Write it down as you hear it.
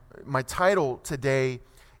my title today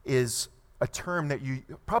is a term that you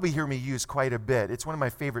probably hear me use quite a bit. It's one of my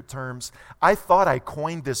favorite terms. I thought I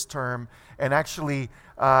coined this term, and actually,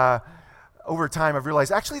 over time, I've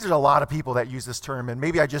realized actually there's a lot of people that use this term, and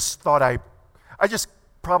maybe I just thought I just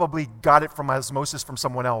probably got it from osmosis from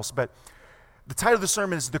someone else. But the title of the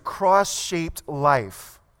sermon is The Cross-Shaped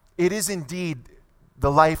Life. It is indeed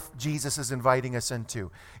the life Jesus is inviting us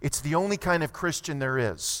into. It's the only kind of Christian there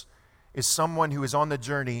is someone who is on the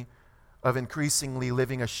journey of increasingly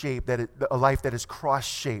living a life that is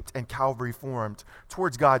cross-shaped and Calvary-formed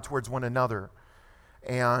towards God, towards one another.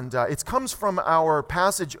 And it comes from our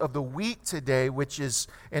passage of the week today, which is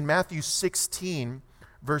in Matthew 16,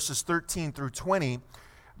 verses 13 through 20.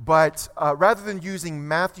 But rather than using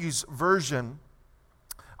Matthew's version,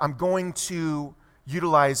 I'm going to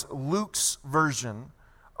utilize Luke's version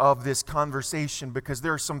of this conversation because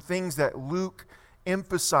there are some things that Luke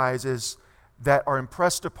emphasizes that are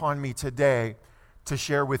impressed upon me today to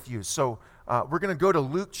share with you. So we're going to go to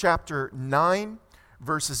Luke chapter 9,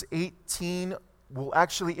 verses 18. We'll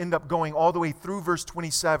actually end up going all the way through verse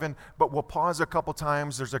 27, but we'll pause a couple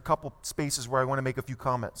times. There's a couple spaces where I want to make a few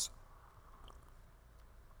comments.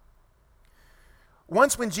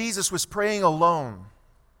 Once when Jesus was praying alone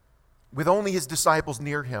with only his disciples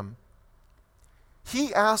near him,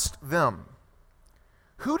 he asked them,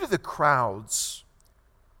 "Who do the crowds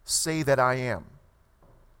say that I am?"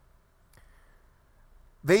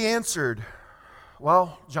 They answered,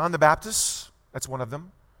 "Well, John the Baptist," that's one of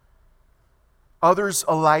them. Others,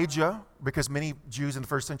 Elijah, because many Jews in the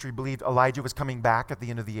first century believed Elijah was coming back at the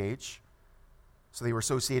end of the age. So they were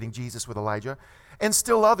associating Jesus with Elijah. And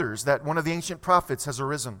still others, that one of the ancient prophets has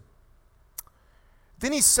arisen.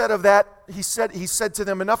 Then he said to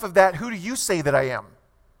them, "Enough of that, who do you say that I am?"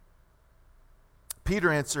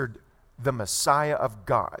 Peter answered, "The Messiah of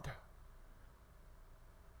God."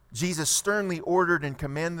 Jesus sternly ordered and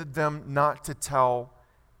commanded them not to tell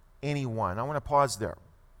anyone. I want to pause there.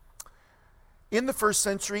 In the first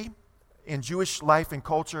century, in Jewish life and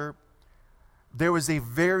culture, there was a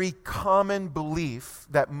very common belief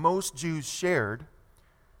that most Jews shared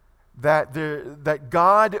that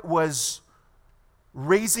God was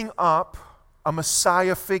raising up a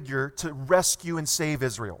Messiah figure to rescue and save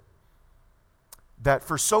Israel. That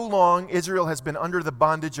for so long, Israel has been under the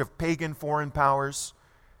bondage of pagan foreign powers,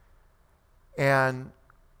 and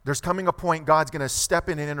there's coming a point God's going to step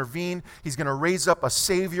in and intervene. He's going to raise up a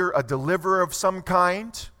Savior, a deliverer of some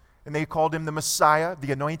kind, and they called him the Messiah,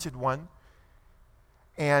 the Anointed One.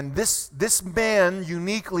 And this man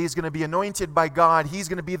uniquely is going to be anointed by God. He's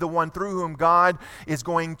going to be the one through whom God is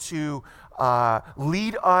going to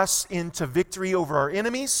lead us into victory over our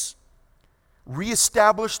enemies,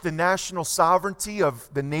 reestablish the national sovereignty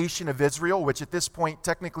of the nation of Israel, which at this point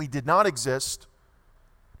technically did not exist.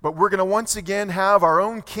 But we're going to once again have our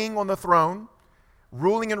own king on the throne,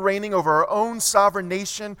 ruling and reigning over our own sovereign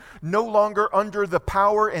nation, no longer under the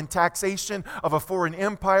power and taxation of a foreign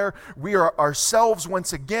empire. We are ourselves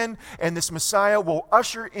once again, and this Messiah will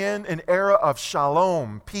usher in an era of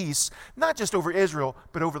shalom, peace, not just over Israel,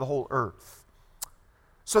 but over the whole earth.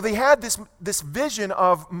 So they had this vision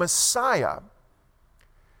of Messiah,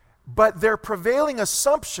 but their prevailing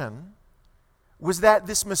assumption was that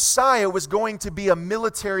this Messiah was going to be a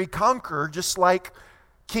military conqueror, just like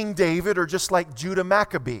King David or just like Judah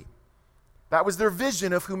Maccabee. That was their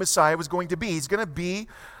vision of who Messiah was going to be. He's going to be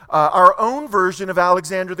our own version of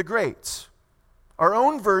Alexander the Great, our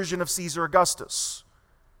own version of Caesar Augustus.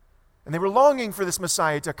 And they were longing for this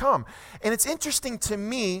Messiah to come. And it's interesting to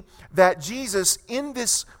me that Jesus, in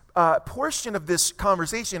this portion of this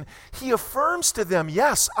conversation, he affirms to them,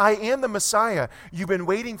 yes, I am the Messiah you've been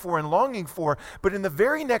waiting for and longing for. But in the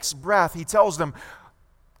very next breath, he tells them,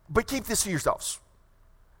 but keep this to yourselves.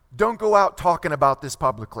 Don't go out talking about this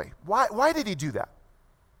publicly. Why did he do that?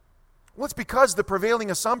 Well, it's because the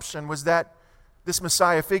prevailing assumption was that this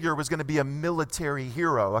Messiah figure was going to be a military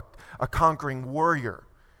hero, a conquering warrior,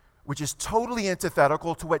 which is totally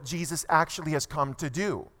antithetical to what Jesus actually has come to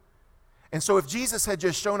do. And so if Jesus had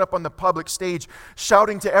just shown up on the public stage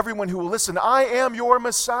shouting to everyone who will listen, "I am your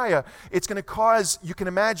Messiah," it's going to cause, you can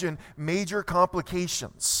imagine, major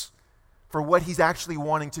complications for what he's actually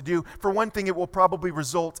wanting to do. For one thing, it will probably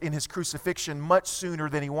result in his crucifixion much sooner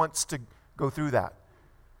than he wants to go through that.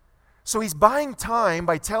 So he's buying time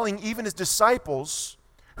by telling even his disciples,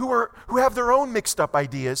 who have their own mixed up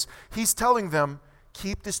ideas, he's telling them,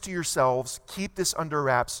 keep this to yourselves, keep this under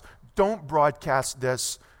wraps, don't broadcast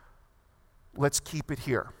this, let's keep it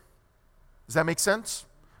here. Does that make sense?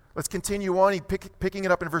 Let's continue on. Picking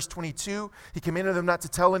it up in verse 22. He commanded them not to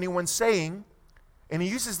tell anyone, saying, And he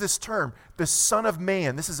uses this term, the Son of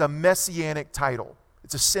Man. This is a messianic title.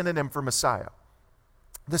 It's a synonym for Messiah.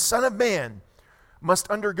 The Son of Man must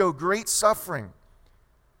undergo great suffering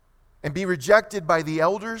and be rejected by the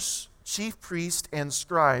elders, chief priests, and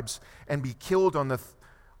scribes, and be killed and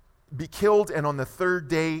on the third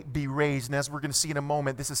day be raised. And as we're going to see in a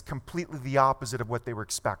moment, this is completely the opposite of what they were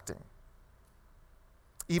expecting,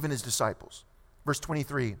 even his disciples. Verse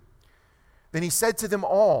 23, then he said to them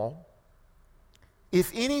all, if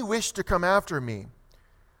any wish to come after me,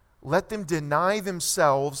 let them deny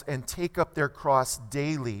themselves and take up their cross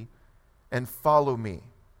daily and follow me.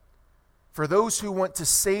 For those who want to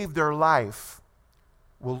save their life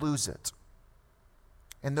will lose it.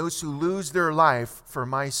 And those who lose their life for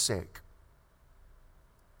my sake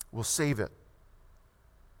will save it.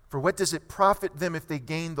 For what does it profit them if they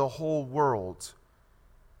gain the whole world,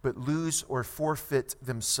 but lose or forfeit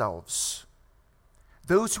themselves?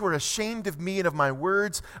 Those who are ashamed of me and of my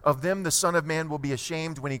words, of them the Son of Man will be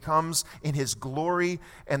ashamed when he comes in his glory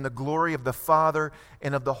and the glory of the Father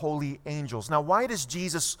and of the holy angels. Now, why does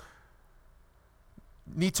Jesus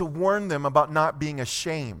need to warn them about not being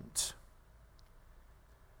ashamed?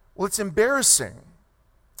 Well, it's embarrassing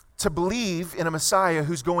to believe in a Messiah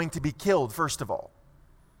who's going to be killed, first of all.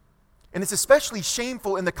 And it's especially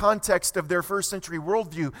shameful in the context of their first century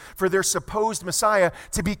worldview for their supposed Messiah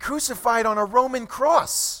to be crucified on a Roman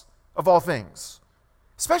cross, of all things.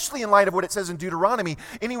 Especially in light of what it says in Deuteronomy,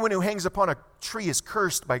 anyone who hangs upon a tree is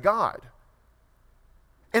cursed by God.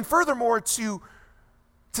 And furthermore, to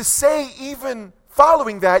say even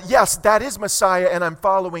following that, yes, that is Messiah and I'm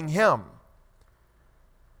following him.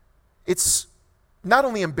 It's not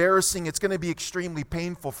only embarrassing, it's going to be extremely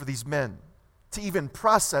painful for these men to even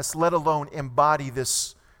process, let alone embody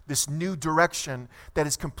this new direction that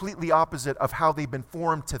is completely opposite of how they've been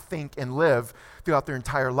formed to think and live throughout their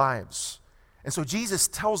entire lives. And so Jesus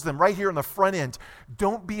tells them right here on the front end,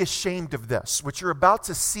 don't be ashamed of this. What you're about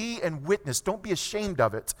to see and witness, don't be ashamed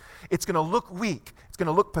of it. It's going to look weak. It's going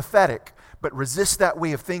to look pathetic, but resist that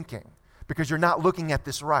way of thinking because you're not looking at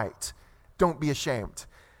this right. Don't be ashamed.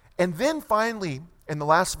 And then finally, in the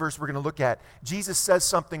last verse we're going to look at, Jesus says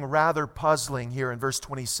something rather puzzling here in verse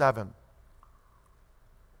 27.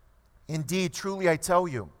 Indeed, truly I tell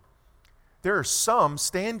you, there are some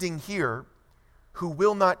standing here who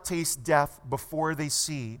will not taste death before they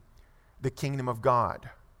see the kingdom of God.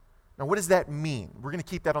 Now, what does that mean? We're going to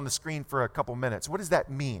keep that on the screen for a couple minutes. What does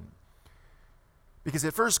that mean? Because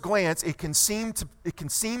at first glance, it can seem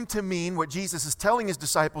to mean what Jesus is telling his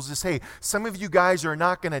disciples is, hey, some of you guys are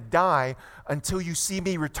not going to die until you see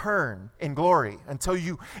me return in glory, until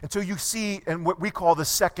you see in what we call the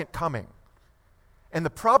second coming. And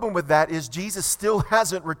the problem with that is Jesus still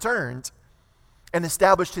hasn't returned and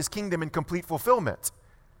established his kingdom in complete fulfillment.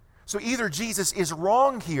 So either Jesus is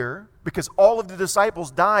wrong here because all of the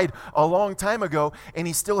disciples died a long time ago and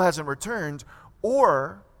he still hasn't returned,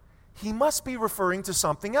 or he must be referring to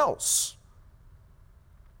something else.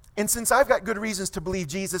 And since I've got good reasons to believe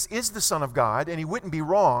Jesus is the Son of God, and he wouldn't be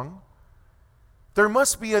wrong, there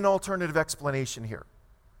must be an alternative explanation here.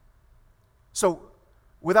 So,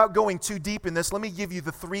 without going too deep in this, let me give you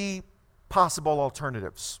the three possible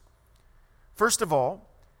alternatives. First of all,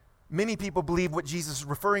 many people believe what Jesus is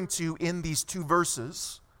referring to in these two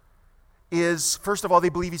verses is, first of all, they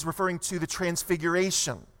believe he's referring to the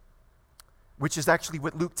transfiguration, which is actually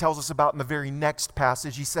what Luke tells us about in the very next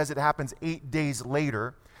passage. He says it happens 8 days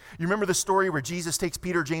later. You remember the story where Jesus takes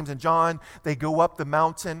Peter, James, and John. They go up the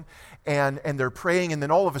mountain and they're praying, and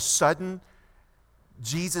then all of a sudden,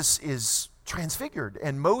 Jesus is transfigured,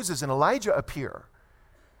 and Moses and Elijah appear.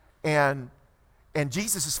 And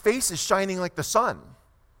Jesus' face is shining like the sun.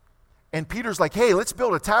 And Peter's like, hey, let's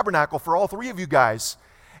build a tabernacle for all three of you guys.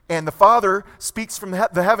 And the Father speaks from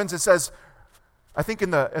the heavens and says, I think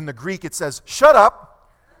in the Greek it says, shut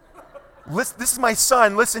up. This is my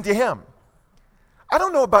son, listen to him. I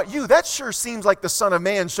don't know about you, that sure seems like the Son of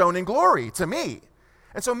Man shown in glory to me.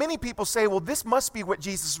 And so many people say, well, this must be what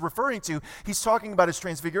Jesus is referring to. He's talking about his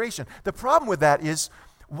transfiguration. The problem with that is,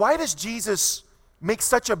 why does Jesus make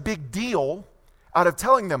such a big deal out of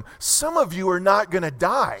telling them, some of you are not going to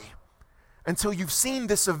die until you've seen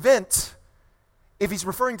this event, if he's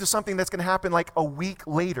referring to something that's going to happen like a week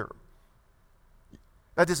later?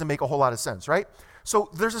 That doesn't make a whole lot of sense, right? So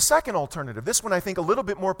there's a second alternative. This one I think a little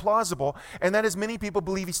bit more plausible, and that is many people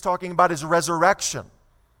believe he's talking about his resurrection.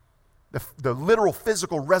 The literal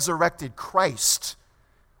physical resurrected Christ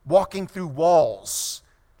walking through walls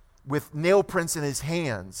with nail prints in his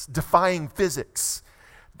hands, defying physics.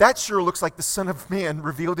 That sure looks like the Son of Man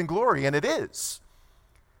revealed in glory, and it is.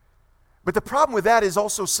 But the problem with that is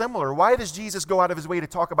also similar. Why does Jesus go out of his way to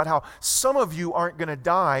talk about how some of you aren't going to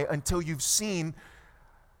die until you've seen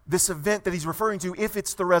this event that he's referring to, if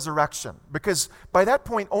it's the resurrection? Because by that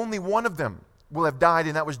point, only one of them will have died,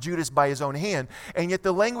 and that was Judas by his own hand. And yet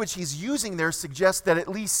the language he's using there suggests that at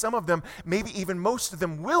least some of them, maybe even most of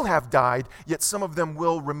them, will have died, yet some of them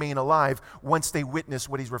will remain alive once they witness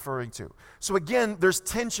what he's referring to. So again, there's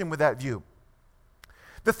tension with that view.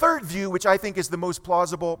 The third view, which I think is the most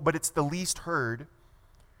plausible, but it's the least heard,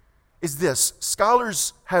 is this.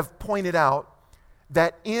 Scholars have pointed out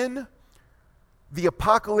that in the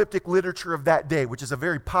apocalyptic literature of that day, which is a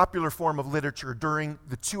very popular form of literature during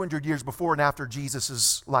the 200 years before and after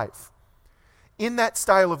Jesus' life, in that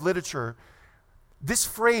style of literature, this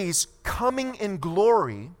phrase, coming in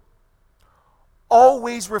glory,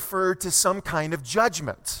 always referred to some kind of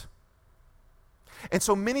judgment. And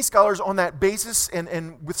so many scholars on that basis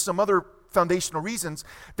and with some other foundational reasons,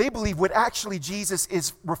 they believe what actually Jesus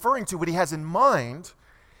is referring to, what he has in mind,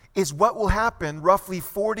 is what will happen roughly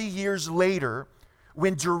 40 years later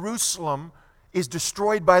when Jerusalem is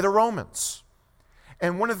destroyed by the Romans.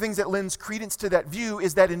 And one of the things that lends credence to that view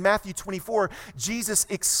is that in Matthew 24, Jesus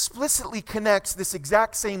explicitly connects this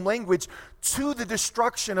exact same language to the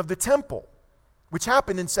destruction of the temple, which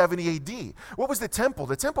happened in 70 AD. What was the temple?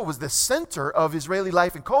 The temple was the center of Israeli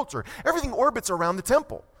life and culture. Everything orbits around the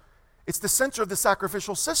temple. It's the center of the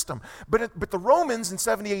sacrificial system. But the Romans in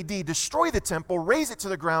 70 AD destroy the temple, raze it to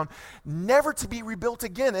the ground, never to be rebuilt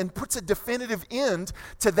again, and puts a definitive end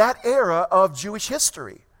to that era of Jewish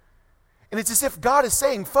history. And it's as if God is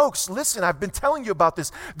saying, folks, listen, I've been telling you about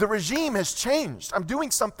this. The regime has changed. I'm doing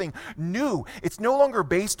something new. It's no longer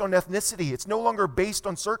based on ethnicity. It's no longer based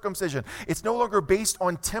on circumcision. It's no longer based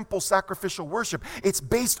on temple sacrificial worship. It's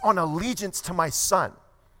based on allegiance to my Son.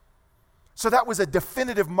 So that was a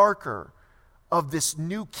definitive marker of this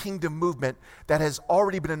new kingdom movement that has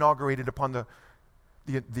already been inaugurated upon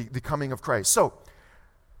the coming of Christ. So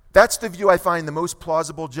that's the view I find the most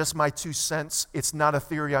plausible, just my 2 cents. It's not a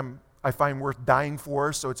theory I find worth dying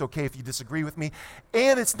for, so it's okay if you disagree with me.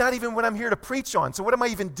 And it's not even what I'm here to preach on, so what am I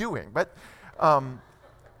even doing? But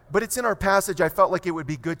it's in our passage. I felt like it would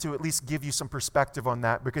be good to at least give you some perspective on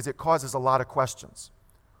that because it causes a lot of questions.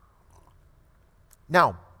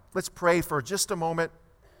 Now, let's pray for just a moment,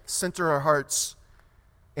 center our hearts,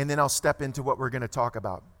 and then I'll step into what we're going to talk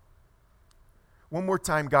about. One more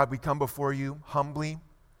time, God, we come before you humbly.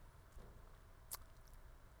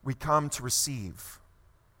 We come to receive.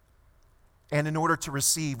 And in order to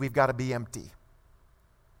receive, we've got to be empty.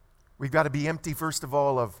 We've got to be empty, first of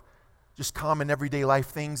all, of just common everyday life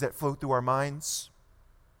things that float through our minds.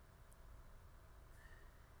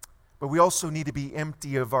 But we also need to be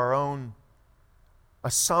empty of our own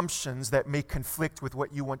assumptions that may conflict with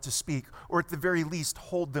what you want to speak, or at the very least,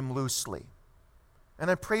 hold them loosely. And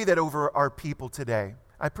I pray that over our people today.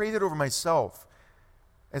 I pray that over myself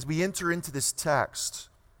as we enter into this text.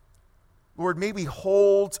 Lord, may we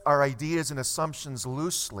hold our ideas and assumptions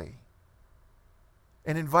loosely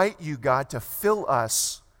and invite you, God, to fill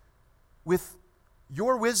us with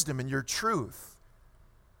your wisdom and your truth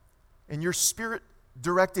and your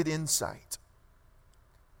Spirit-directed insight.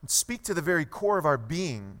 And speak to the very core of our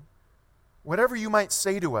being, whatever you might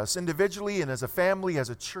say to us individually and as a family, as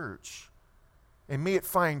a church, and may it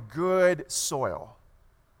find good soil.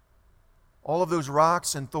 All of those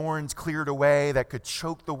rocks and thorns cleared away that could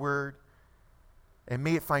choke the word, and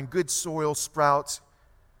may it find good soil, sprout,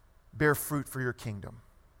 bear fruit for your kingdom.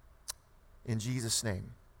 In Jesus'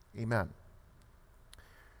 name, amen.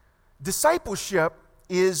 Discipleship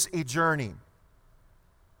is a journey.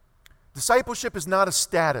 Discipleship is not a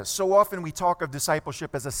status. So often we talk of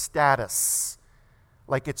discipleship as a status,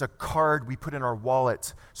 like it's a card we put in our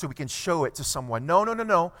wallet so we can show it to someone.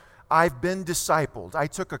 No. I've been discipled. I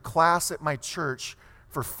took a class at my church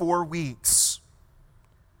for 4 weeks,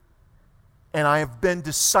 and I have been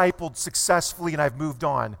discipled successfully, and I've moved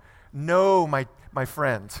on. No, my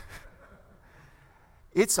friend.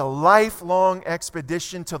 It's a lifelong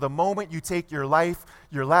expedition till the moment you take your life,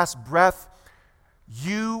 your last breath.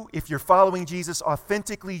 You, if you're following Jesus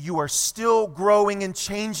authentically, you are still growing and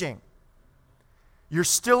changing. You're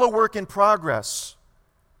still a work in progress.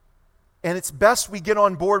 And it's best we get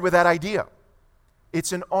on board with that idea.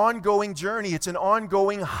 It's an ongoing journey. It's an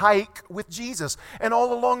ongoing hike with Jesus. And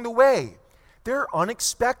all along the way, there are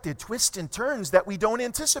unexpected twists and turns that we don't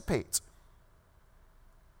anticipate.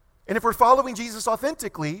 And if we're following Jesus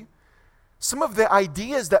authentically, some of the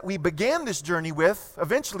ideas that we began this journey with,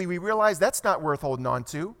 eventually we realize that's not worth holding on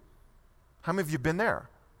to. How many of you have been there?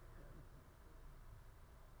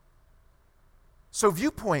 So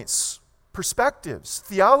viewpoints, perspectives,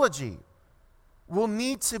 theology, will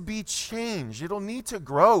need to be changed. It'll need to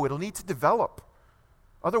grow. It'll need to develop.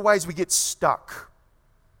 Otherwise, we get stuck.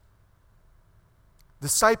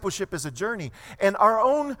 Discipleship is a journey. And our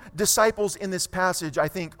own disciples in this passage, I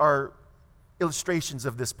think, are illustrations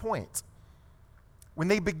of this point. When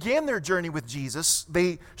they began their journey with Jesus,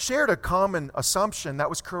 they shared a common assumption that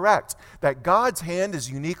was correct, that God's hand is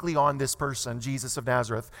uniquely on this person, Jesus of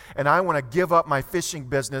Nazareth, and I want to give up my fishing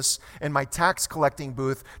business and my tax collecting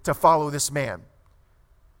booth to follow this man.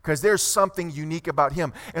 Because there's something unique about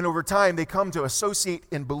him. And over time, they come to associate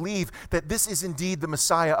and believe that this is indeed the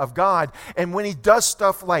Messiah of God. And when he does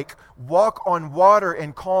stuff like walk on water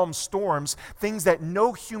and calm storms, things that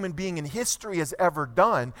no human being in history has ever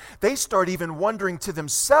done, they start even wondering to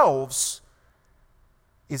themselves,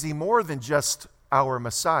 is he more than just our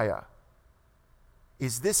Messiah?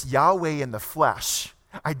 Is this Yahweh in the flesh?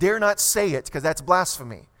 I dare not say it because that's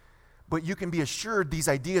blasphemy. But you can be assured these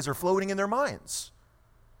ideas are floating in their minds.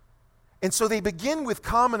 And so they begin with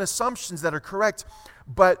common assumptions that are correct,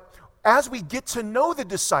 but as we get to know the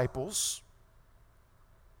disciples,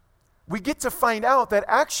 we get to find out that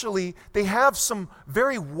actually they have some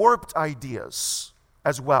very warped ideas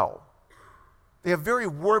as well. They have very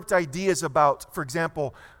warped ideas about, for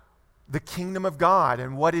example, the kingdom of God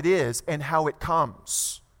and what it is and how it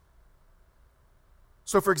comes.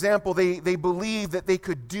 So, for example, they believe that they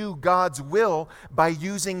could do God's will by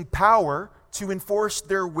using power to enforce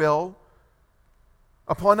their will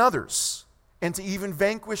upon others, and to even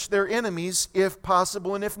vanquish their enemies if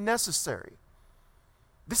possible and if necessary.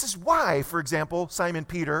 This is why, for example, Simon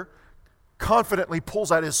Peter confidently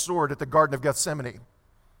pulls out his sword at the Garden of Gethsemane.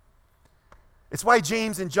 It's why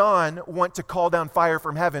James and John want to call down fire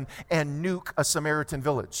from heaven and nuke a Samaritan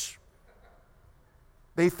village.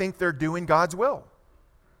 They think they're doing God's will.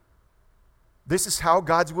 This is how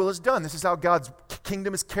God's will is done. This is how God's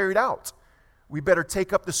kingdom is carried out. We better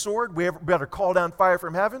take up the sword. We better call down fire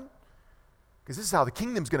from heaven, because this is how the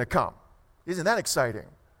kingdom's going to come. Isn't that exciting?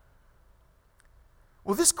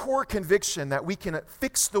 Well, this core conviction that we can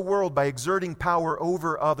fix the world by exerting power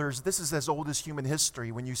over others, this is as old as human history.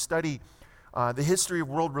 When you study the history of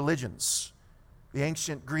world religions, the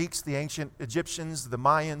ancient Greeks, the ancient Egyptians, the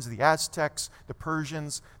Mayans, the Aztecs, the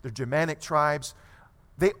Persians, the Germanic tribes,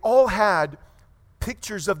 they all had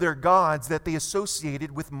pictures of their gods that they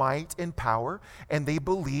associated with might and power, and they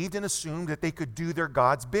believed and assumed that they could do their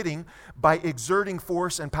god's bidding by exerting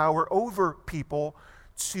force and power over people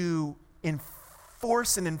to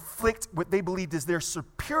enforce and inflict what they believed is their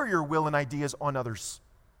superior will and ideas on others.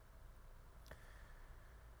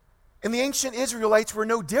 And the ancient Israelites were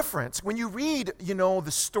no different. When you read,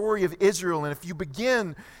 the story of Israel, and if you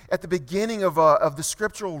begin at the beginning of the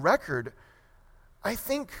scriptural record, I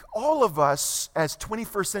think all of us as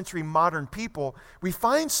 21st century modern people, we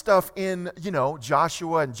find stuff in,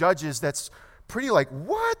 Joshua and Judges that's pretty like,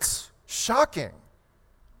 what? Shocking.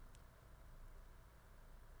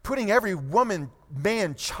 Putting every woman,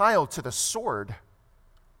 man, child to the sword.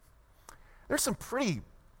 There's some pretty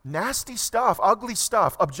nasty stuff, ugly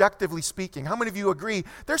stuff, objectively speaking. How many of you agree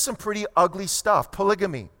there's some pretty ugly stuff?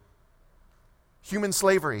 Polygamy, human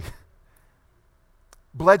slavery,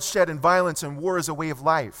 bloodshed and violence and war as a way of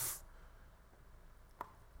life.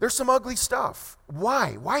 There's some ugly stuff.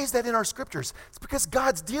 Why? Why is that in our scriptures? It's because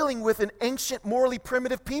God's dealing with an ancient, morally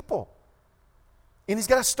primitive people. And he's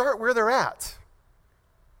got to start where they're at.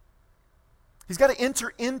 He's got to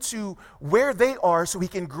enter into where they are so he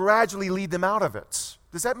can gradually lead them out of it.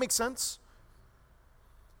 Does that make sense?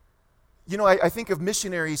 I think of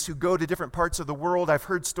missionaries who go to different parts of the world. I've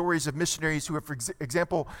heard stories of missionaries who have, for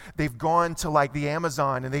example, they've gone to like the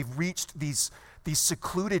Amazon and they've reached these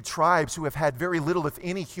secluded tribes who have had very little, if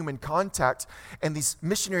any, human contact. And these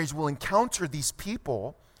missionaries will encounter these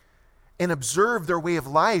people and observe their way of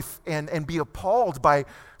life and be appalled by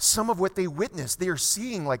some of what they witness. They are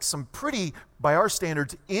seeing like some pretty, by our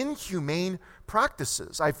standards, inhumane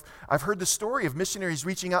practices. I've heard the story of missionaries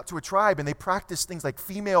reaching out to a tribe and they practiced things like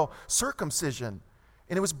female circumcision,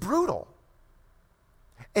 and it was brutal.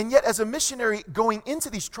 And yet, as a missionary going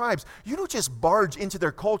into these tribes, you don't just barge into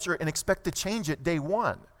their culture and expect to change it day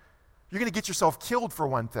one. You're going to get yourself killed for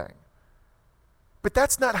one thing. But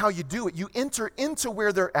that's not how you do it. You enter into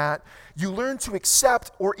where they're at. You learn to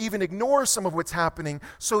accept or even ignore some of what's happening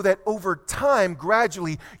so that over time,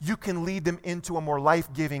 gradually, you can lead them into a more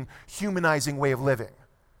life-giving, humanizing way of living.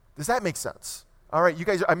 Does that make sense? All right, you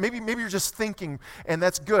guys, maybe you're just thinking, and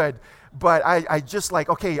that's good, but I just like,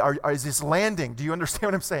 okay, is this landing? Do you understand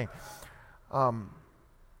what I'm saying?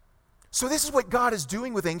 So this is what God is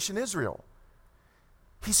doing with ancient Israel.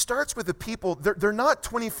 He starts with the people, they're not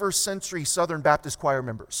 21st century Southern Baptist choir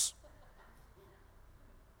members.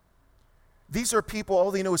 These are people,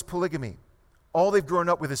 all they know is polygamy. All they've grown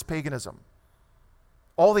up with is paganism.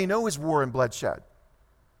 All they know is war and bloodshed,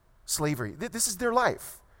 slavery. This is their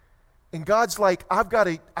life. And God's like, I've got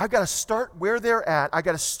to start where they're at. I've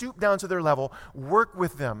got to stoop down to their level, work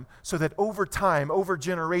with them so that over time, over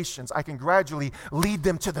generations, I can gradually lead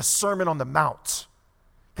them to the Sermon on the Mount.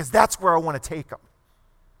 Because that's where I want to take them.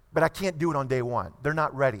 But I can't do it on day one. They're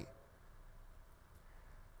not ready.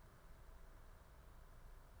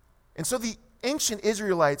 And so the ancient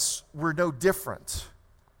Israelites were no different.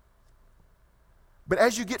 But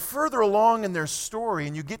as you get further along in their story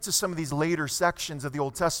and you get to some of these later sections of the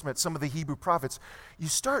Old Testament, some of the Hebrew prophets, you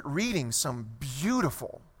start reading some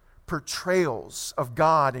beautiful portrayals of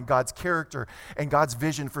God and God's character and God's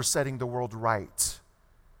vision for setting the world right.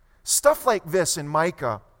 Stuff like this in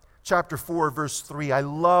Micah chapter 4, verse 3. I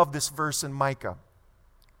love this verse in Micah.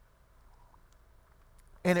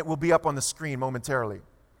 And it will be up on the screen momentarily.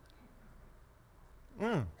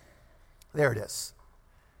 There it is.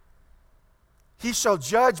 He shall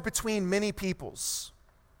judge between many peoples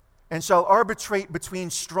and shall arbitrate between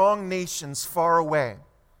strong nations far away.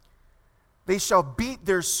 They shall beat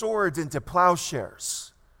their swords into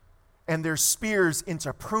plowshares and their spears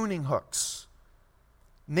into pruning hooks.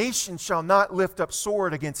 Nation shall not lift up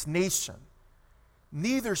sword against nation,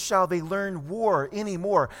 neither shall they learn war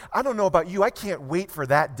anymore. I don't know about you, I can't wait for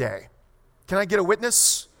that day. Can I get a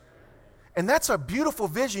witness? And that's a beautiful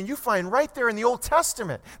vision you find right there in the Old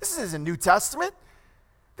Testament. This isn't New Testament.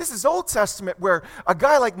 This is Old Testament where a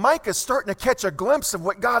guy like Micah is starting to catch a glimpse of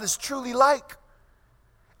what God is truly like.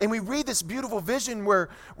 And we read this beautiful vision where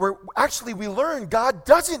actually we learn God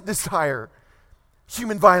doesn't desire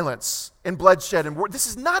human violence and bloodshed and war. This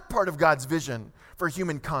is not part of God's vision for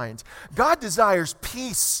humankind. God desires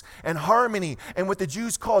peace and harmony and what the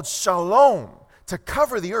Jews called shalom, to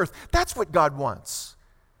cover the earth. That's what God wants.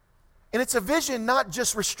 And it's a vision not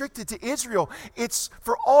just restricted to Israel, it's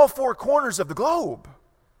for all four corners of the globe.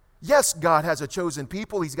 Yes, God has a chosen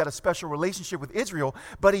people. He's got a special relationship with Israel,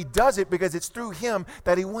 but he does it because it's through him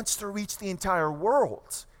that he wants to reach the entire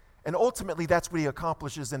world. And ultimately, that's what he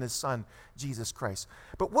accomplishes in his Son, Jesus Christ.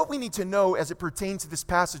 But what we need to know as it pertains to this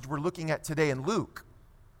passage we're looking at today in Luke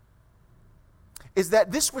is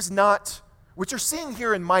that this was not, what you're seeing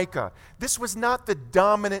here in Micah, this was not the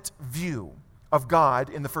dominant view of God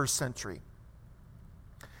in the first century.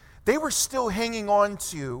 They were still hanging on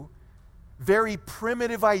to very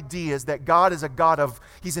primitive ideas that God is a God of,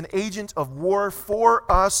 he's an agent of war for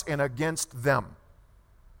us and against them.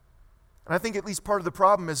 And I think at least part of the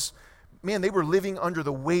problem is, man, they were living under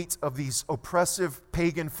the weight of these oppressive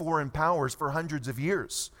pagan foreign powers for hundreds of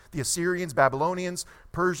years. The Assyrians, Babylonians,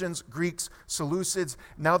 Persians, Greeks, Seleucids,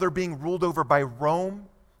 now they're being ruled over by Rome.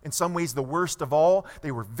 In some ways, the worst of all.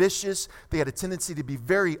 They were vicious. They had a tendency to be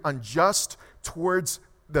very unjust towards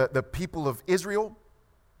the people of Israel.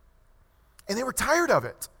 And they were tired of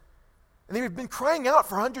it. And they've been crying out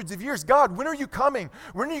for hundreds of years, God, when are you coming?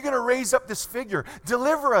 When are you going to raise up this figure?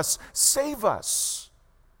 Deliver us, save us.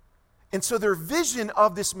 And so their vision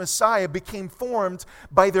of this Messiah became formed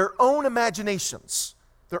by their own imaginations,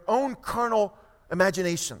 their own carnal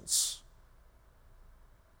imaginations.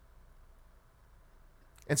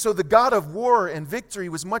 And so the God of war and victory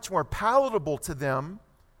was much more palatable to them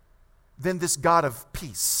than this God of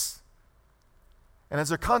peace. And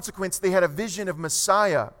as a consequence, they had a vision of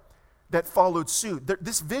Messiah that followed suit.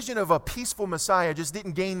 This vision of a peaceful Messiah just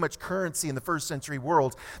didn't gain much currency in the first century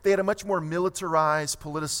world. They had a much more militarized,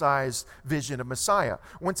 politicized vision of Messiah.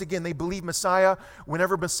 Once again, they believe Messiah,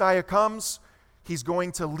 whenever Messiah comes, he's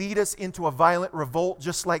going to lead us into a violent revolt,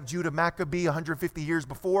 just like Judah Maccabee 150 years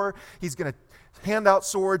before. He's going to hand out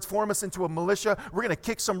swords, form us into a militia. We're going to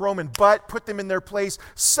kick some Roman butt, put them in their place,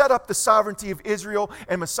 set up the sovereignty of Israel,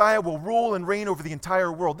 and Messiah will rule and reign over the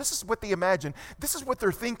entire world. This is what they imagine. This is what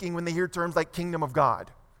they're thinking when they hear terms like kingdom of God.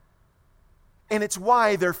 And it's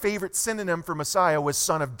why their favorite synonym for Messiah was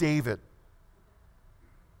son of David.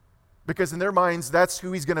 Because in their minds, that's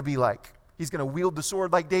who he's going to be like. He's going to wield the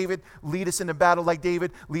sword like David, lead us into battle like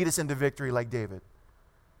David, lead us into victory like David.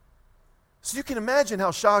 So you can imagine how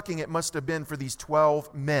shocking it must have been for these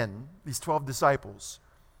 12 men, these 12 disciples,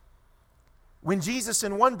 when Jesus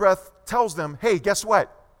in one breath tells them, hey, guess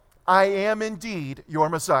what? I am indeed your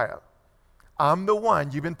Messiah. I'm the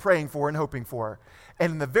one you've been praying for and hoping for.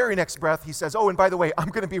 And in the very next breath, he says, oh, and by the way, I'm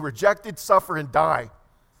going to be rejected, suffer, and die.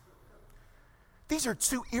 These are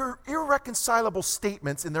two irreconcilable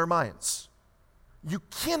statements in their minds. You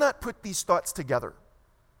cannot put these thoughts together.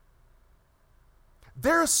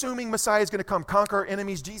 They're assuming Messiah is going to come conquer our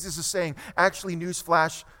enemies. Jesus is saying, actually,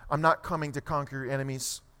 newsflash, I'm not coming to conquer your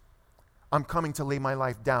enemies. I'm coming to lay my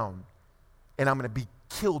life down and I'm going to be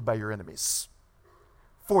killed by your enemies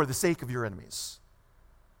for the sake of your enemies,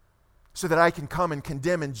 so that I can come and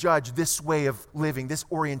condemn and judge this way of living, this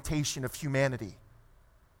orientation of humanity.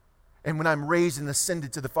 And when I'm raised and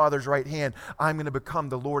ascended to the Father's right hand, I'm going to become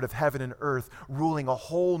the Lord of heaven and earth, ruling a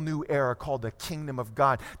whole new era called the kingdom of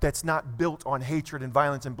God that's not built on hatred and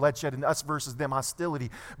violence and bloodshed and us versus them hostility,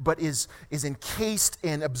 but is encased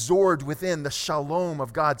and absorbed within the shalom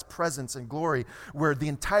of God's presence and glory, where the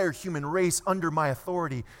entire human race under my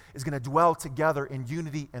authority is going to dwell together in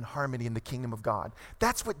unity and harmony in the kingdom of God.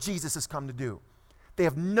 That's what Jesus has come to do. They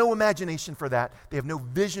have no imagination for that. They have no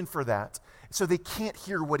vision for that. So they can't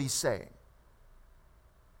hear what he's saying.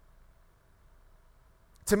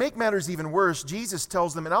 To make matters even worse, Jesus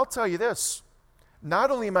tells them, and I'll tell you this,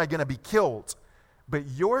 not only am I going to be killed, but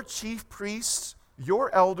your chief priests,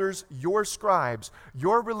 your elders, your scribes,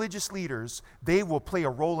 your religious leaders, they will play a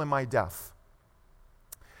role in my death.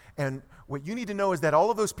 And what you need to know is that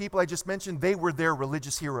all of those people I just mentioned, they were their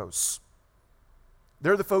religious heroes.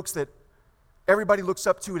 They're the folks that everybody looks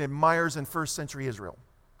up to and admires in first century Israel.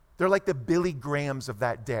 They're like the Billy Grahams of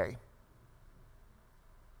that day.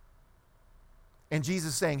 And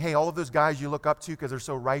Jesus is saying, hey, all of those guys you look up to because they're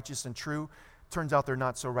so righteous and true, turns out they're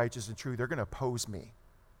not so righteous and true. They're going to oppose me.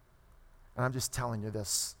 And I'm just telling you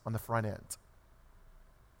this on the front end.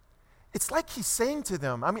 It's like he's saying to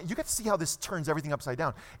them, I mean, you get to see how this turns everything upside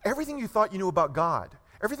down. Everything you thought you knew about God,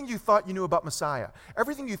 everything you thought you knew about Messiah,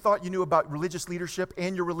 everything you thought you knew about religious leadership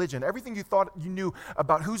and your religion, everything you thought you knew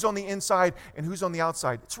about who's on the inside and who's on the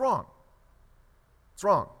outside, it's wrong. It's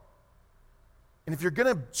wrong. And if you're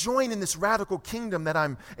going to join in this radical kingdom that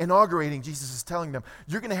I'm inaugurating, Jesus is telling them,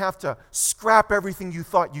 you're going to have to scrap everything you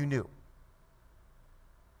thought you knew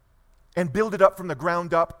and build it up from the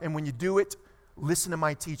ground up. And when you do it, listen to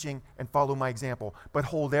my teaching and follow my example, but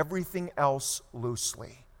hold everything else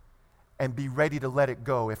loosely. And be ready to let it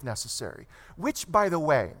go if necessary. Which, by the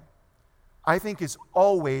way, I think is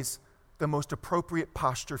always the most appropriate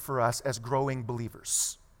posture for us as growing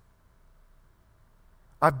believers.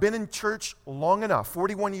 I've been in church long enough,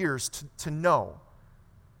 41 years, to know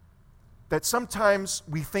that sometimes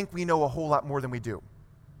we think we know a whole lot more than we do.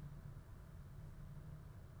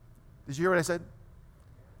 Did you hear what I said?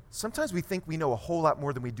 Sometimes we think we know a whole lot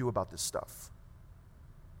more than we do about this stuff.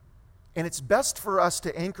 And it's best for us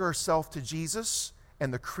to anchor ourselves to Jesus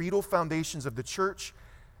and the creedal foundations of the church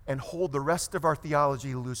and hold the rest of our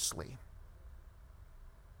theology loosely.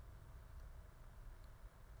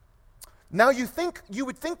 Now you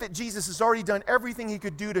would think that Jesus has already done everything he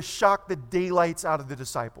could do to shock the daylights out of the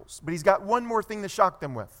disciples. But he's got one more thing to shock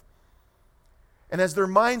them with. And as their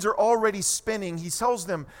minds are already spinning, he tells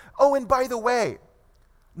them, oh, and by the way,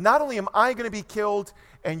 not only am I going to be killed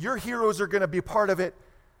and your heroes are going to be a part of it,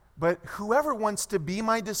 but whoever wants to be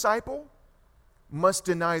my disciple must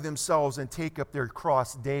deny themselves and take up their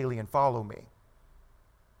cross daily and follow me.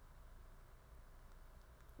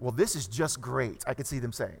 Well, this is just great, I could see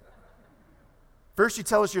them saying. First you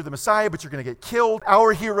tell us you're the Messiah, but you're going to get killed.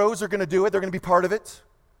 Our heroes are going to do it. They're going to be part of it.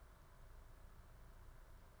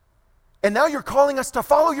 And now you're calling us to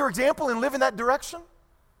follow your example and live in that direction?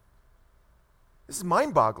 This is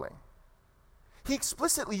mind-boggling. He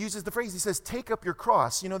explicitly uses the phrase, he says, take up your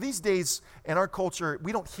cross. You know, these days in our culture,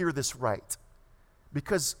 we don't hear this right.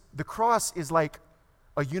 Because the cross is like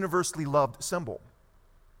a universally loved symbol.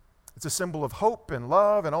 It's a symbol of hope and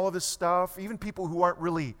love and all of this stuff. Even people who aren't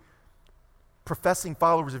really professing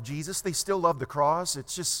followers of Jesus, they still love the cross.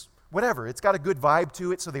 It's just whatever. It's got a good vibe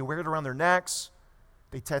to it, so they wear it around their necks.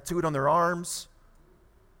 They tattoo it on their arms.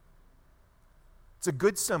 It's a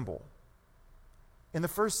good symbol. In the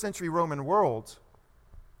first century Roman world,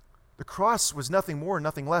 the cross was nothing more,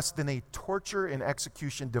 nothing less than a torture and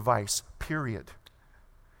execution device, period.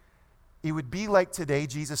 It would be like today,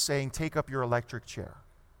 Jesus saying, take up your electric chair.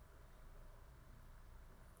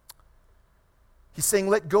 He's saying,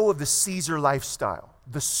 let go of the Caesar lifestyle,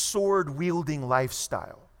 the sword-wielding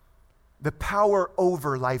lifestyle, the power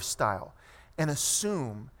over lifestyle, and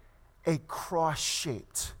assume a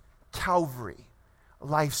cross-shaped Calvary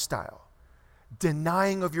lifestyle.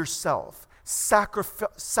 Denying of yourself,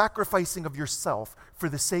 sacrificing of yourself for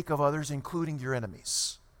the sake of others, including your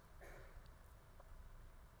enemies.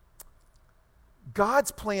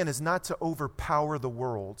 God's plan is not to overpower the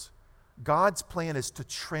world. God's plan is to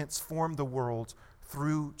transform the world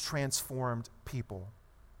through transformed people.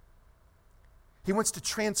 He wants to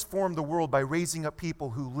transform the world by raising up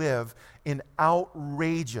people who live in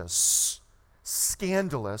outrageous,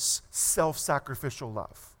 scandalous, self-sacrificial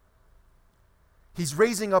love. He's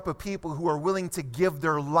raising up a people who are willing to give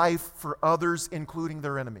their life for others, including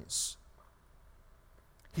their enemies.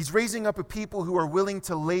 He's raising up a people who are willing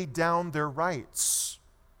to lay down their rights.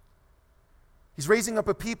 He's raising up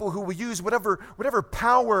a people who will use whatever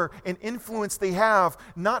power and influence they have,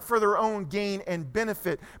 not for their own gain and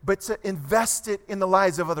benefit, but to invest it in the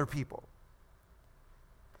lives of other people.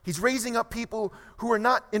 He's raising up people who are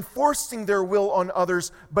not enforcing their will on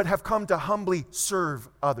others, but have come to humbly serve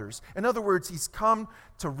others. In other words, he's come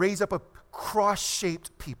to raise up a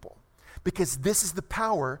cross-shaped people, because this is the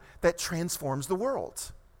power that transforms the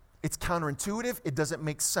world. It's counterintuitive. It doesn't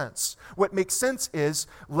make sense. What makes sense is,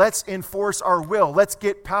 let's enforce our will. Let's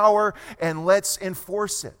get power and let's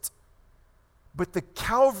enforce it. But the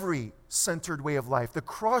Calvary-centered way of life, the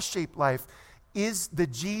cross-shaped life, is the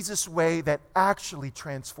Jesus way that actually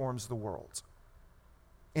transforms the world.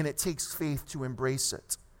 And it takes faith to embrace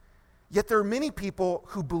it. Yet there are many people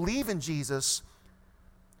who believe in Jesus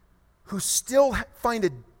who still find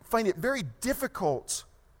it very difficult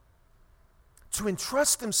to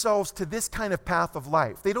entrust themselves to this kind of path of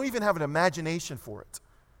life. They don't even have an imagination for it.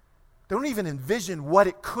 They don't even envision what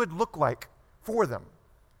it could look like for them.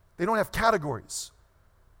 They don't have categories.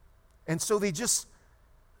 And so they just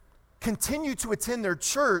continue to attend their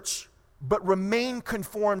church, but remain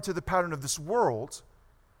conformed to the pattern of this world,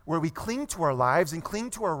 where we cling to our lives and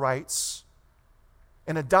cling to our rights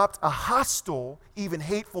and adopt a hostile, even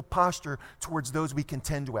hateful posture towards those we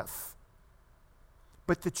contend with.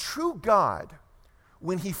 But the true God,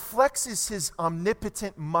 when he flexes his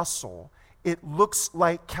omnipotent muscle, it looks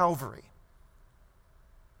like Calvary.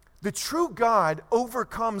 The true God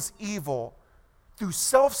overcomes evil through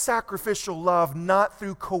self-sacrificial love, not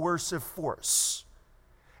through coercive force.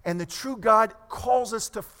 And the true God calls us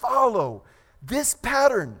to follow this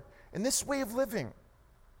pattern and this way of living.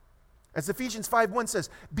 As Ephesians 5:1 says,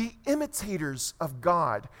 be imitators of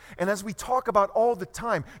God. And as we talk about all the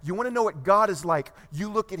time, you want to know what God is like, you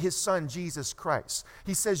look at his Son, Jesus Christ.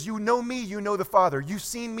 He says, you know me, you know the Father. You've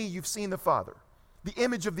seen me, you've seen the Father. The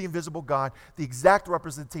image of the invisible God, the exact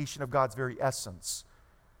representation of God's very essence.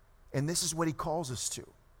 And this is what he calls us to.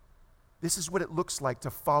 This is what it looks like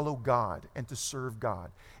to follow God and to serve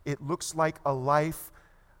God. It looks like a life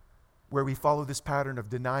where we follow this pattern of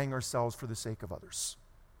denying ourselves for the sake of others.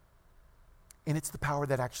 And it's the power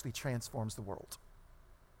that actually transforms the world.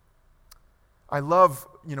 I love,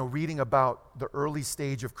 reading about the early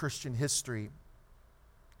stage of Christian history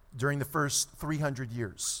during the first 300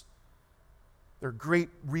 years. There are great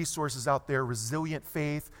resources out there, Resilient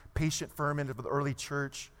Faith, Patient Ferment of the early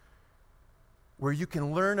church, where you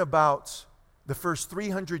can learn about the first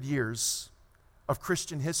 300 years of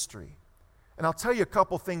Christian history. And I'll tell you a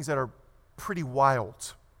couple things that are pretty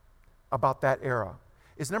wild about that era.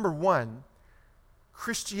 Is number one,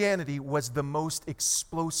 Christianity was the most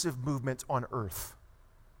explosive movement on earth.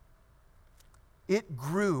 It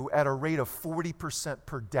grew at a rate of 40%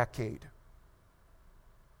 per decade.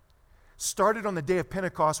 Started on the day of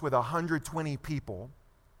Pentecost with 120 people.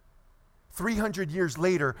 300 years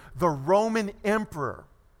later, the Roman emperor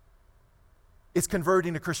is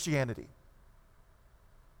converting to Christianity.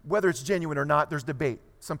 Whether it's genuine or not, there's debate.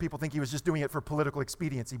 Some people think he was just doing it for political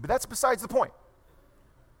expediency, but that's besides the point.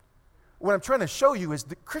 What I'm trying to show you is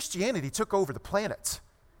that Christianity took over the planet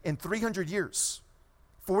in 300 years,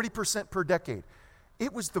 40% per decade.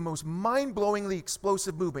 It was the most mind-blowingly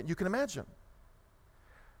explosive movement you can imagine.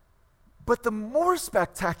 But the more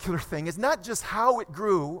spectacular thing is not just how it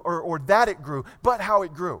grew or that it grew, but how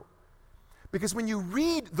it grew. Because when you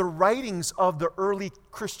read the writings of the early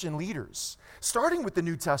Christian leaders, starting with the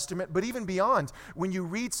New Testament, but even beyond, when you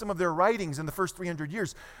read some of their writings in the first 300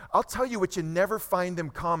 years, I'll tell you what you never find them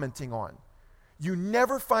commenting on. You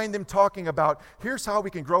never find them talking about, here's how we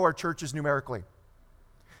can grow our churches numerically.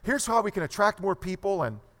 Here's how we can attract more people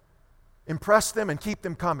and impress them and keep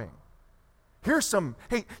them coming. Here,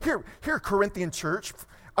 Corinthian church,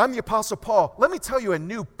 I'm the Apostle Paul. Let me tell you a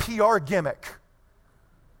new PR gimmick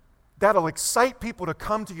that'll excite people to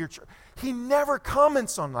come to your church. He never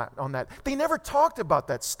comments on that. They never talked about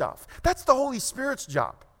that stuff. That's the Holy Spirit's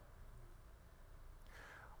job.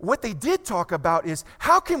 What they did talk about is,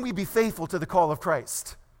 how can we be faithful to the call of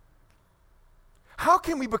Christ? How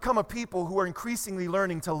can we become a people who are increasingly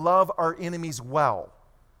learning to love our enemies well?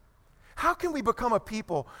 How can we become a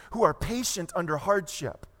people who are patient under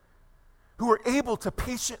hardship, who are able to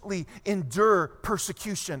patiently endure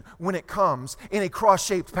persecution when it comes in a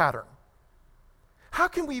cross-shaped pattern? How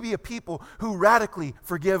can we be a people who radically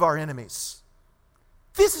forgive our enemies?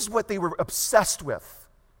 This is what they were obsessed with.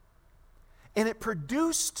 And it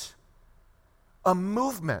produced a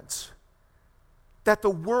movement that the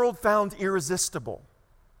world found irresistible.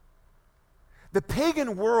 The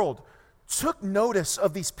pagan world took notice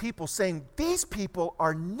of these people, saying, these people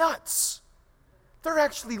are nuts. They're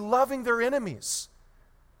actually loving their enemies.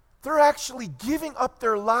 They're actually giving up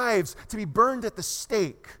their lives to be burned at the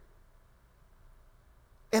stake.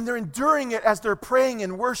 And they're enduring it as they're praying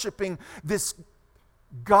and worshiping this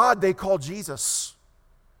God they call Jesus.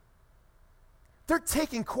 They're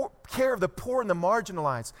taking care of the poor and the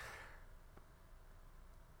marginalized.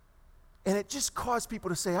 And it just caused people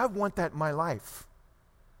to say, I want that in my life.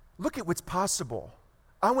 Look at what's possible.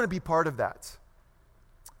 I want to be part of that.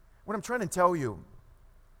 What I'm trying to tell you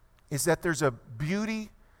is that there's a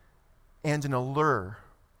beauty and an allure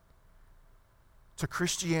to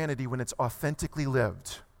Christianity when it's authentically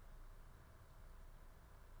lived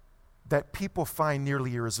that people find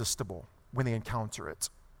nearly irresistible when they encounter it.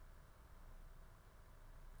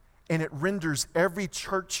 And it renders every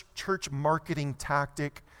church marketing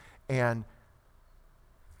tactic and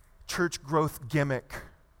church growth gimmick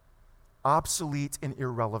obsolete and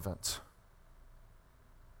irrelevant.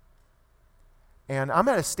 And I'm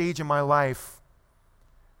at a stage in my life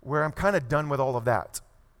where I'm kind of done with all of that.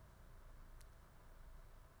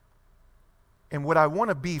 And what I want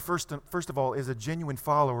to be, first of all, is a genuine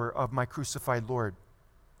follower of my crucified Lord.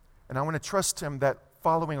 And I want to trust Him that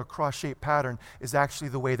following a cross-shaped pattern is actually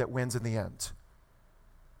the way that wins in the end.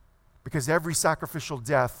 Because every sacrificial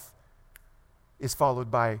death is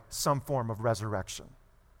followed by some form of resurrection.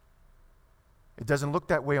 It doesn't look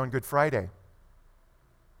that way on Good Friday.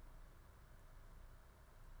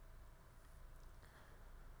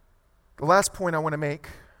 The last point I want to make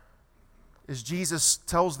is Jesus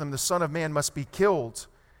tells them the Son of Man must be killed,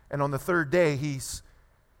 and on the third day he's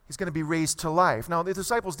going to be raised to life. Now, the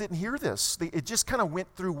disciples didn't hear this. It just kind of went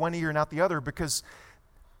through one ear and out the other, because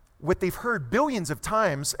what they've heard billions of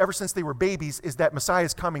times ever since they were babies is that Messiah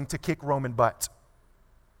is coming to kick Roman butt.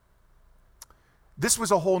 This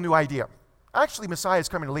was a whole new idea. Actually, Messiah is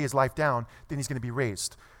coming to lay his life down, then he's going to be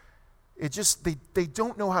raised. It just, they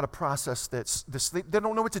don't know how to process this. They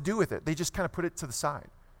don't know what to do with it. They just kind of put it to the side.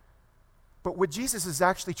 But what Jesus is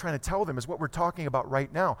actually trying to tell them is what we're talking about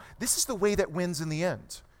right now. This is the way that wins in the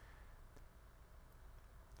end.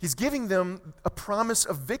 He's giving them a promise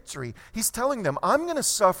of victory. He's telling them, I'm going to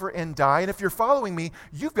suffer and die, and if you're following me,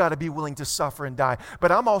 you've got to be willing to suffer and die.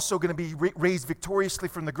 But I'm also going to be raised victoriously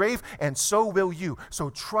from the grave, and so will you. So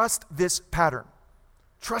trust this pattern.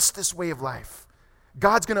 Trust this way of life.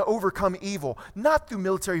 God's going to overcome evil, not through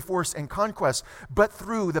military force and conquest, but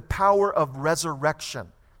through the power of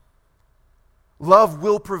resurrection. Love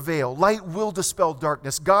will prevail. Light will dispel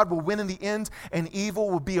darkness. God will win in the end, and evil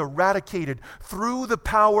will be eradicated through the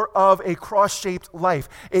power of a cross-shaped life.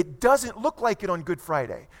 It doesn't look like it on Good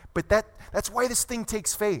Friday, but that's why this thing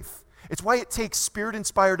takes faith. It's why it takes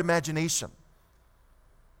Spirit-inspired imagination.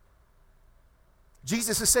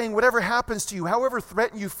 Jesus is saying, whatever happens to you, however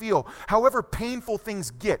threatened you feel, however painful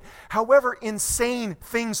things get, however insane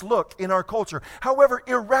things look in our culture, however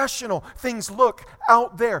irrational things look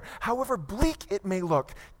out there, however bleak it may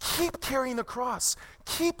look, keep carrying the cross,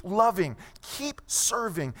 keep loving, keep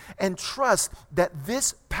serving, and trust that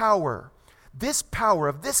this power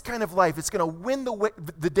of this kind of life, it's going to win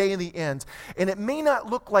the day in the end. And it may not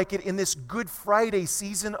look like it in this Good Friday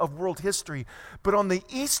season of world history, but on the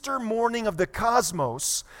Easter morning of the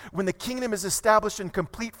cosmos, when the kingdom is established in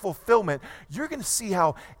complete fulfillment, you're going to see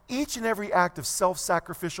how each and every act of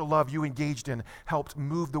self-sacrificial love you engaged in helped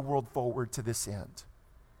move the world forward to this end.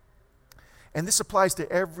 And this applies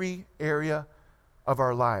to every area of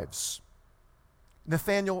our lives.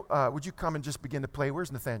 Nathaniel, would you come and just begin to play?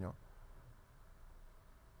 Where's Nathaniel?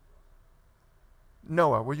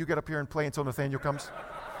 Noah, will you get up here and play until Nathaniel comes?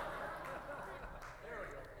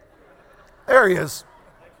 There he is.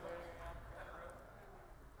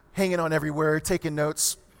 Hanging on everywhere, taking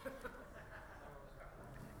notes.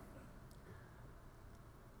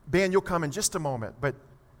 Ben, you'll come in just a moment, but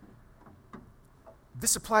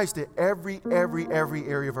this applies to every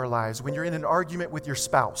area of our lives. When you're in an argument with your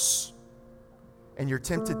spouse and you're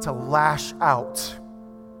tempted to lash out,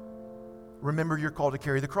 remember you're called to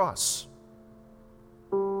carry the cross.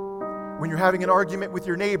 When you're having an argument with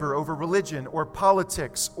your neighbor over religion or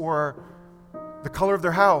politics or the color of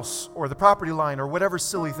their house or the property line or whatever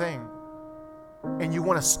silly thing, and you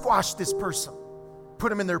want to squash this person, put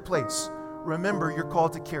them in their place, remember you're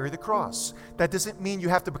called to carry the cross. That doesn't mean you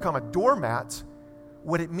have to become a doormat.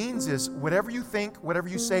 What it means is whatever you think, whatever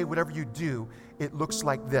you say, whatever you do, it looks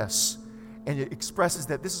like this. And it expresses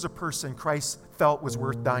that this is a person Christ felt was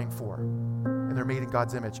worth dying for. And they're made in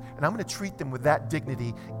God's image. And I'm going to treat them with that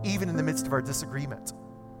dignity even in the midst of our disagreement.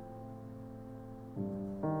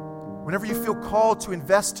 When Whenever you feel called to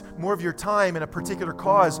invest more of your time in a particular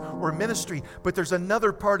cause or ministry, but there's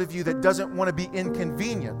another part of you that doesn't want to be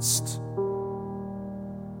inconvenienced,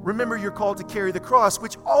 remember you're called to carry the cross,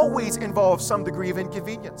 which always involves some degree of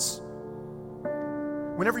inconvenience.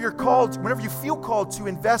 Whenever you feel called to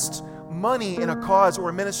invest money in a cause or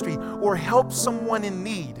a ministry or help someone in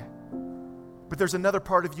need, but there's another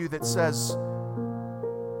part of you that says,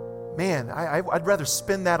 man, I'd rather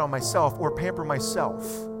spend that on myself or pamper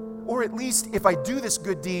myself. Or at least if I do this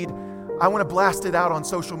good deed, I want to blast it out on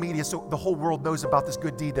social media so the whole world knows about this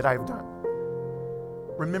good deed that I've done.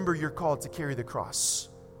 Remember you're called to carry the cross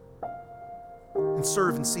and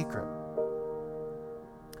serve in secret.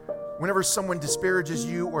 Whenever someone disparages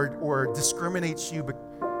you or discriminates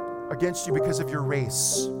against you because of your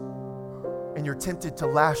race, and you're tempted to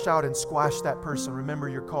lash out and squash that person, remember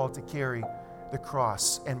you're called to carry the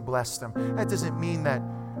cross and bless them. That doesn't mean that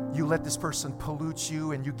you let this person pollute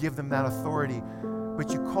you and you give them that authority,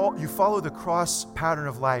 but you follow the cross pattern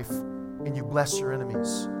of life and you bless your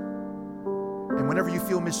enemies. And whenever you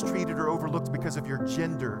feel mistreated or overlooked because of your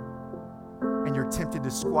gender and you're tempted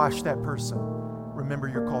to squash that person, remember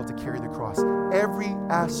you're called to carry the cross. Every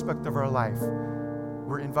aspect of our life,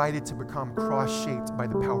 we're invited to become cross-shaped by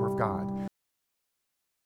the power of God.